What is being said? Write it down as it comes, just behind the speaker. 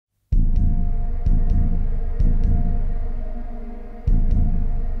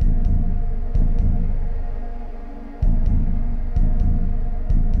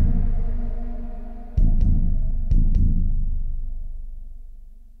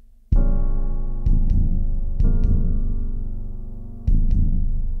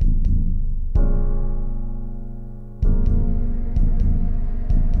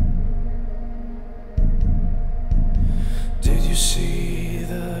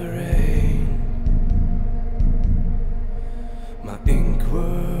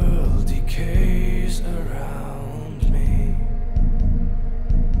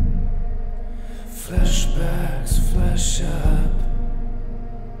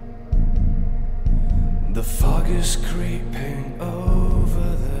The fog is creeping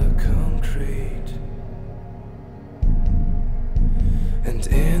over the concrete, and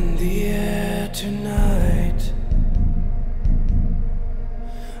in the air tonight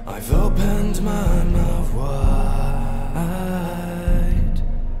I've opened my mouth wide.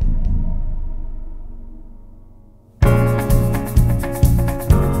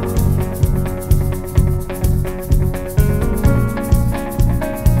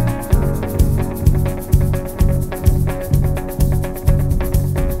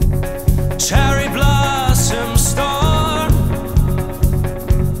 Cherry blossom storm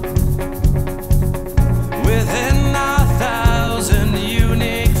within 1,000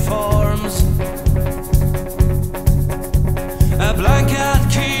 unique forms. A blanket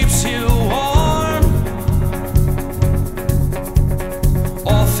keeps you warm.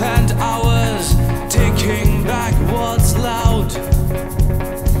 Orphaned hours ticking back what's loud.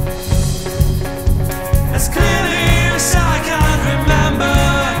 As clearly as I can remember,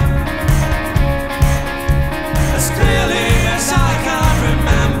 as clearly as I can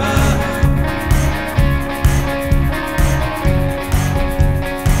remember,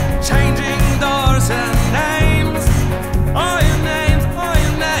 changing doors and names, all your names, all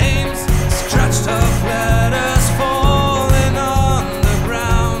your names, scratched up letters falling on the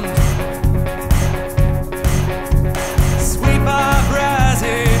ground, sweep up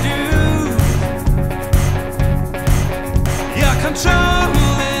residues. Your control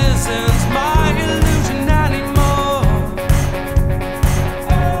isn't my illusion anymore.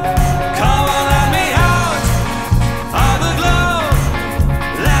 Come on, let me out of the glow.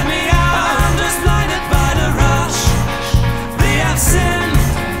 Let me out. I'm just blinded by the rush, the absinthe.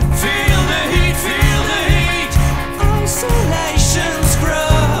 Feel the heat, feel the heat. Isolation's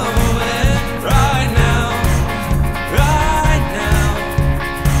growing right now,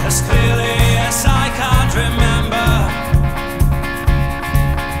 as clearly as I can't remember.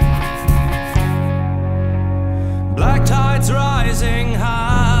 Black tides rising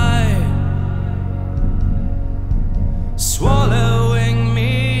high, swallowing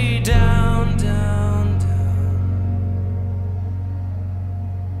me down, down, down.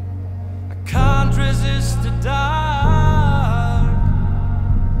 I can't resist the dark,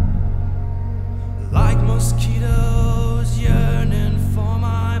 like mosquitoes yearning for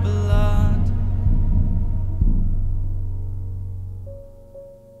my blood.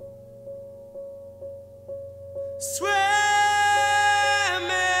 Swimming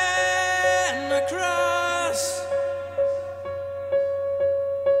across,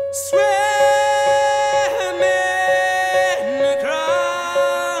 swimming